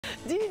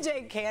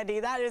DJ Candy,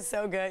 that is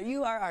so good.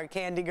 You are our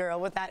candy girl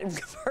with that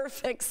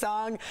perfect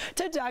song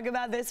to talk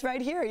about this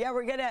right here. Yeah,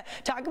 we're going to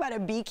talk about a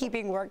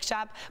beekeeping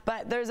workshop,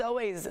 but there's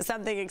always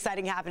something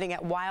exciting happening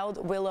at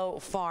Wild Willow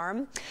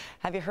Farm.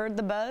 Have you heard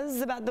the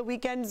buzz about the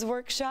weekend's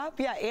workshop?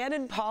 Yeah, Ann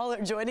and Paul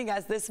are joining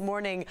us this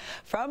morning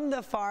from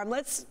the farm.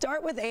 Let's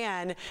start with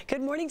Ann.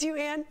 Good morning to you,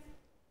 Ann.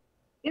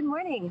 Good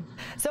morning.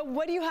 So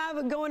what do you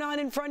have going on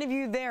in front of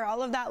you there?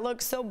 All of that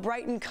looks so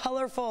bright and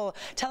colorful.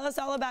 Tell us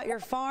all about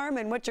your farm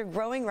and what you're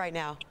growing right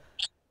now.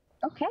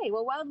 Okay,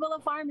 well, Wild Willow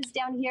Farm is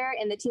down here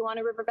in the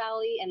Tijuana River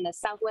Valley in the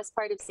southwest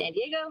part of San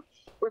Diego.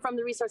 We're from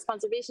the Resource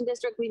Conservation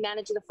District. We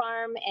manage the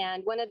farm,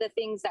 and one of the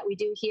things that we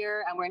do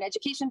here, we're an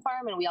education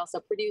farm, and we also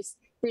produce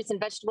fruits and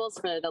vegetables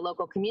for the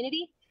local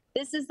community.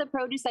 This is the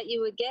produce that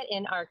you would get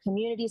in our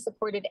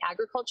community-supported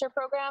agriculture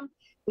program.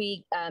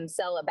 We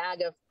sell a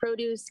bag of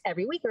produce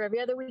every week or every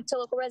other week to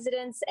local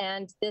residents,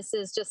 and this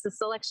is just the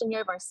selection here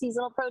of our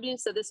seasonal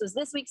produce. So this was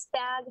this week's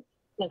bag.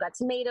 We've got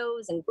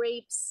tomatoes and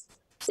grapes,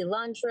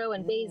 cilantro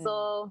and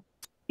basil,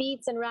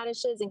 beets and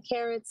radishes and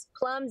carrots,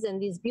 plums,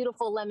 and these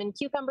beautiful lemon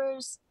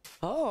cucumbers.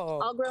 Oh,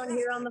 all grown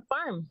here on the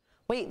farm.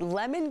 Wait,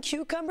 lemon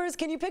cucumbers?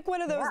 Can you pick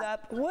one of those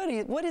up? What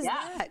is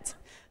that?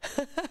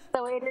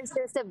 So it is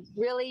just a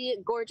really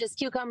gorgeous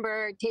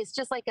cucumber. It tastes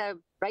just like a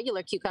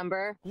regular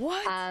cucumber.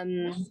 What?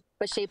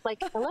 But shaped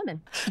like a lemon.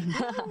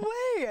 No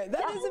way.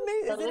 That is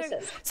amazing. Delicious.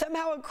 Is it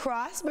somehow a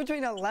cross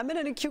between a lemon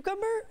and a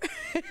cucumber?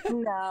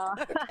 No.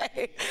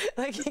 Okay.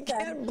 Like you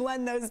can't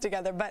blend those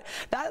together, but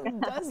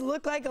that does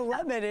look like a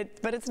lemon,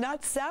 but it's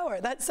not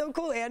sour. That's so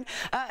cool, Ann.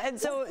 And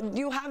so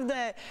you have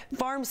the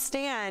farm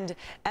stand,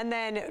 and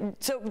then,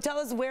 so tell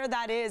us where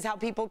that is, how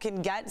people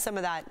can get some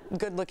of that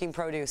good-looking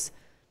produce.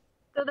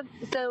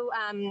 So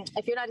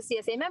if you're not a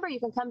CSA member,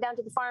 you can come down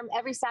to the farm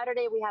every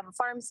Saturday. We have a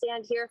farm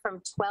stand here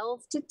from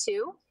 12 to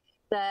 2.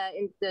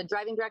 The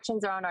driving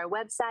directions are on our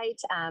website.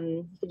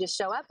 You can just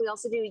show up. We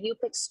also do you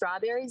pick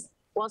strawberries.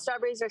 While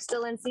strawberries are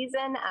still in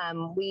season,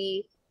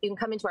 you can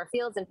come into our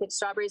fields and pick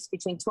strawberries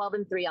between 12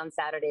 and 3 on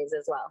Saturdays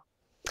as well.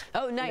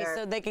 Oh, nice.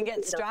 So they can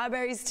get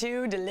strawberries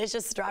too,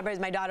 delicious strawberries.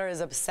 My daughter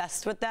is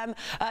obsessed with them.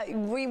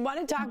 We want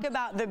to talk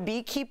about the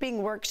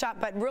beekeeping workshop,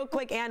 but real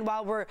quick, Ann,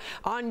 while we're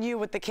on you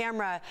with the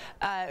camera,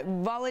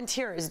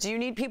 volunteers, do you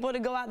need people to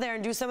go out there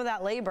and do some of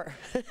that labor?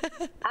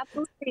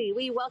 Absolutely.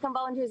 We welcome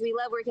volunteers. We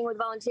love working with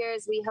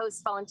volunteers. We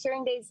host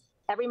volunteering days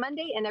every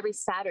Monday and every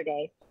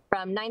Saturday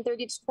from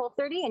 9:30 to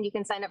 12:30, and you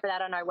can sign up for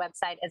that on our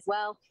website as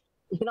well.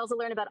 You can also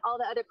learn about all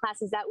the other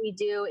classes that we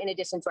do in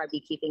addition to our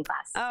beekeeping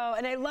class. Oh,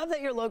 and I love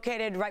that you're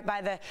located right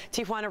by the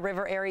Tijuana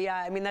River area.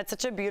 I mean, that's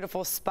such a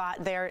beautiful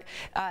spot there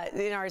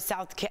in our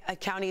South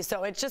County.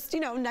 So it's just, you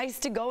know, nice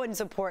to go and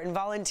support and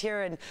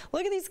volunteer. And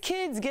look at these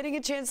kids getting a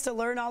chance to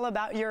learn all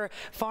about your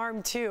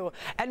farm, too.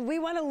 And we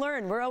want to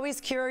learn. We're always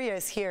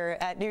curious here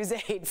at News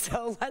 8.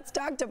 So let's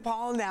talk to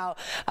Paul now.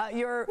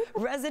 Your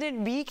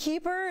resident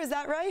beekeeper, is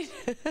that right?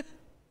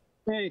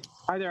 Hey,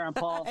 hi there, I'm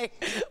Paul. Hi.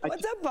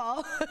 What's up,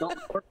 Paul?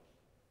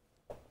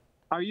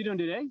 How are you doing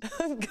today?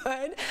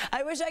 Good.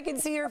 I wish I could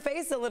see your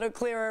face a little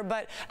clearer,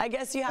 but I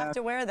guess you have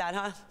to wear that,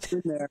 huh?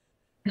 In there.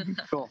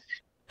 Cool.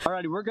 All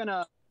righty, we're going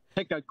to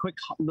take a quick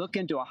look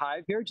into a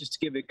hive here, just to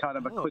give it kind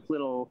of a quick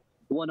little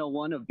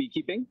 101 of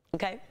beekeeping.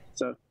 Okay.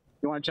 So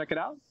you want to check it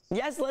out?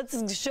 Yes,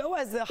 let's show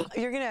us.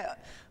 You're going to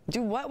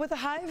do what with a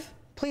hive?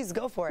 Please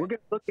go for it. We're going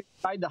to look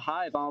inside the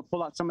hive. I'll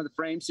pull out some of the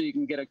frames so you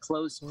can get a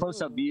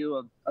close-up view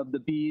of the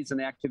bees and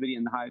the activity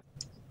in the hive.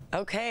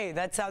 Okay,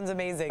 that sounds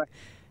amazing.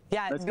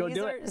 Yeah, bees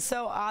are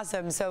so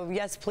awesome. So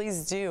yes,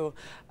 please do.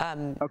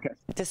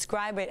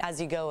 Describe it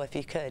as you go, if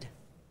you could.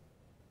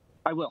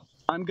 I will.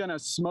 I'm gonna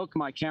smoke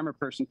my camera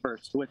person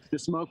first with the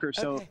smoker,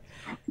 so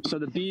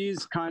the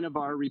bees kind of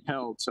are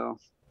repelled. So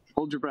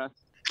hold your breath.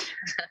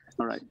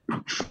 All right.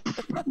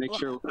 Make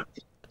sure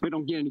we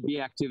don't get any bee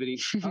activity.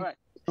 All right,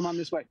 come on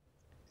this way.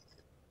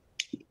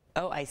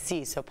 Oh, I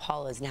see. So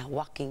Paul is now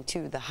walking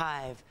to the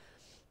hive.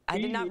 I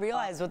did not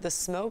realize what the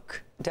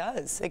smoke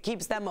does. It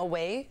keeps them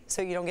away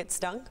so you don't get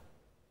stung?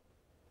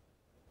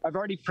 I've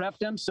already prepped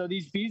them, so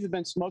these bees have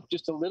been smoked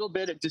just a little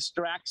bit. It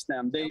distracts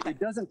them. It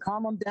doesn't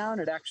calm them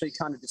down. It actually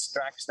kind of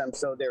distracts them,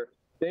 so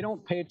they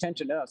don't pay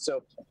attention to us.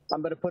 So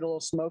I'm going to put a little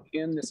smoke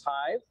in this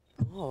hive.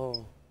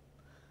 Oh,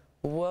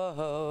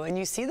 whoa. And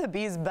you see the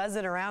bees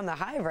buzzing around the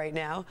hive right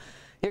now.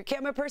 Your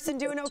camera person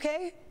doing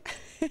okay?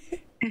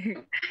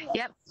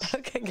 Yep.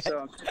 Okay, good.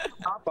 So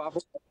hop off.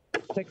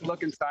 Take a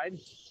look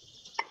inside.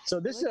 So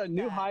this is a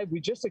new hive. We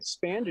just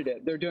expanded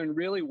it. They're doing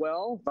really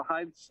well.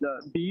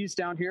 The bees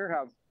down here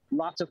have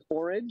lots of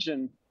forage,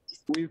 and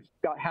we've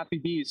got happy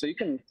bees. So you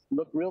can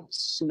look real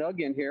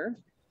snug in here.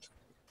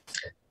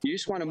 You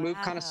just want to move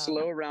kind of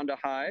slow around a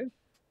hive.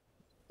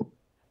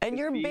 And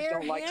you're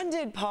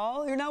bare-handed,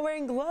 Paul. You're not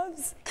wearing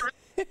gloves?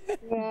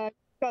 Yeah,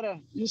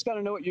 you just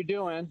gotta know what you're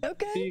doing.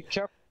 Okay. Be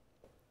careful.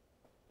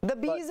 The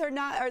bees are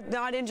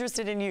not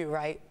interested in you,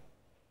 right?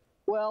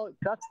 Well,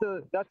 that's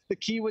the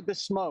key with the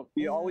smoke.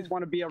 You always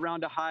want to be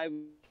around a hive.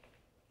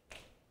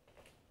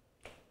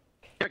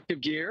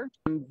 Protective gear.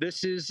 And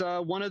this is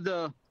one of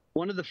the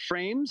one of the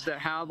frames that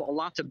have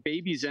lots of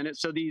babies in it.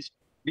 So these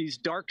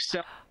dark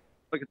cells,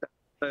 look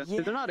at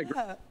Yeah. they're not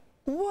a.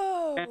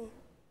 Whoa. And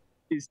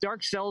these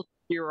dark cells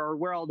here are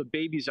where all the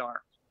babies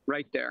are,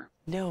 right there.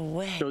 No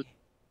way.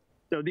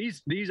 So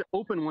these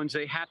open ones,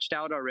 they hatched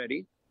out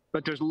already,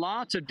 but there's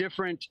lots of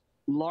different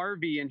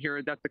larvae in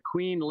here that the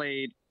queen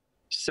laid.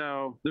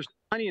 So there's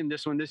honey in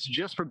this one. This is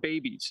just for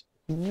babies.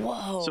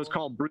 Whoa. So it's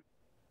called brood.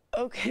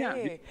 Okay,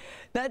 Yeah.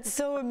 That's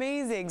so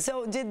amazing.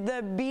 So did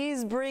the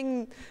bees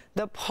bring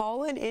the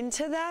pollen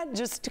into that?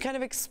 Just to kind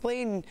of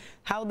explain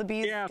how the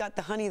bees got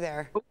the honey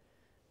there.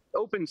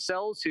 Open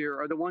cells here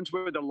are the ones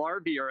where the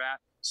larvae are at.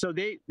 So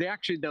they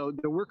actually,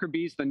 the worker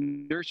bees, the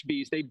nurse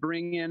bees, they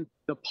bring in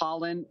the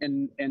pollen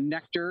and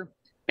nectar,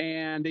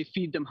 and they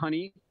feed them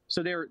honey.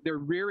 So they're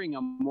rearing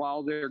them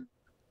while they're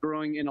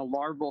growing in a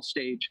larval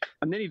stage.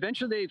 And then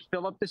eventually they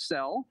fill up the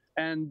cell,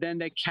 and then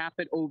they cap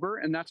it over,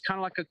 and that's kind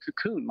of like a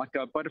cocoon, like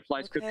a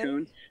butterfly's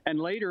cocoon. And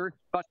later,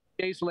 about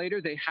days later,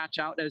 they hatch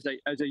out as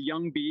a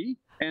young bee.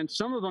 And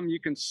some of them you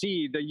can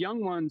see, the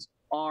young ones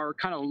are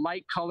kind of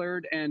light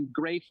colored and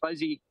gray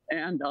fuzzy,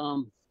 and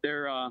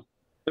they're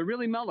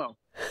really mellow.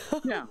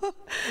 Yeah.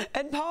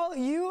 And Paul,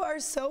 you are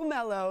so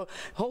mellow,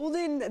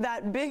 holding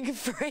that big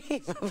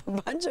frame of a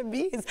bunch of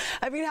bees.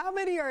 I mean, how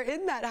many are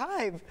in that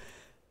hive?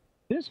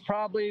 There's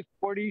probably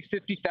 40,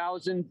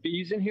 50,000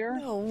 bees in here.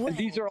 No way. And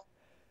these are all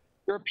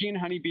European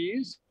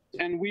honeybees,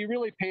 and we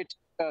really pay attention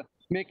to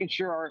making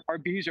sure our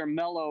bees are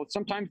mellow.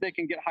 Sometimes they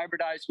can get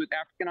hybridized with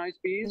Africanized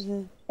bees,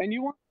 and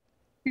you want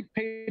to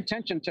pay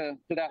attention to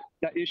that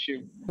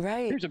issue.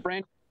 Right. Here's a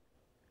brand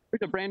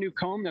new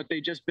comb that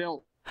they just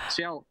built.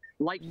 See how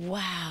light?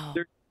 Wow.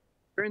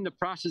 They're in the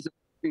process of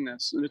doing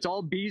this, and it's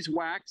all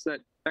beeswax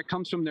that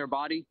comes from their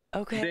body.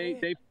 Okay.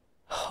 They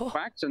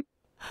wax and.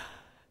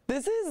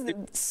 This is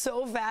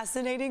so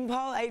fascinating,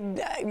 Paul.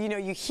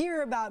 You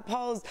hear about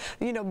Paul's,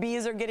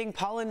 bees are getting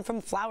pollen from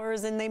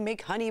flowers and they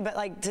make honey, but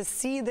like to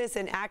see this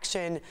in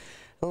action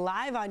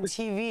live on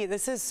TV,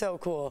 this is so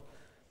cool.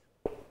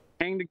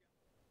 Hang the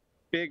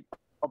big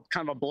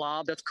kind of a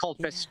blob. That's called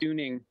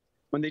festooning,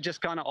 when they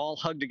just kind of all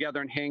hug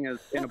together and hang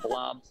in a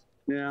blob.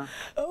 Yeah.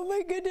 Oh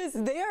my goodness,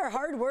 they are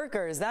hard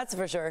workers, that's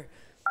for sure.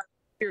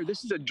 Here,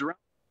 this is a drone.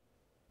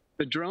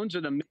 The drones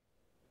are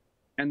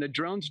and the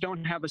drones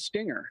don't have a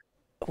stinger.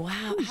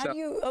 Wow. How do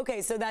you,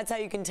 okay, so that's how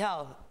you can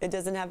tell. It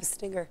doesn't have a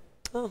stinger.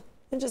 Oh,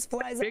 it just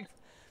flies off,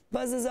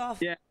 buzzes off.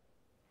 Yeah.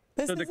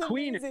 This so is the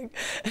queen. Amazing.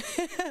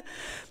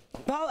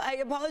 Paul, I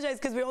apologize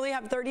because we only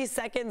have 30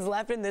 seconds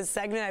left in this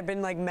segment. I've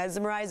been like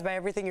mesmerized by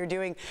everything you're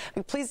doing.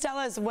 Please tell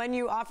us when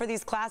you offer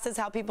these classes,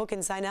 how people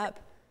can sign up.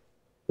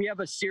 We have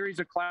a series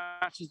of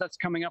classes that's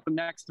coming up in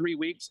the next 3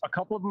 weeks. A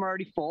couple of them are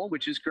already full,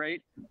 which is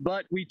great,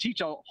 but we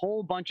teach a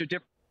whole bunch of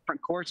different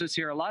courses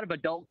here, a lot of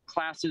adult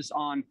classes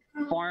on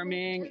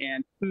farming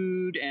and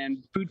food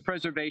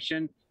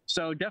preservation.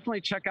 So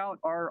definitely check out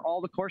all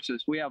the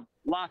courses. We have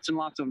lots and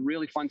lots of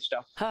really fun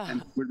stuff.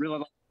 And we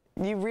really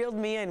You reeled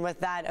me in with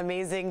that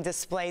amazing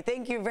display.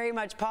 Thank you very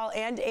much, Paul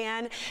and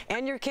Ann,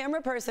 and your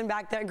camera person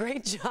back there.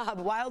 Great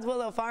job.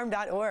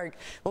 WildWillowFarm.org.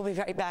 We'll be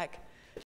right back.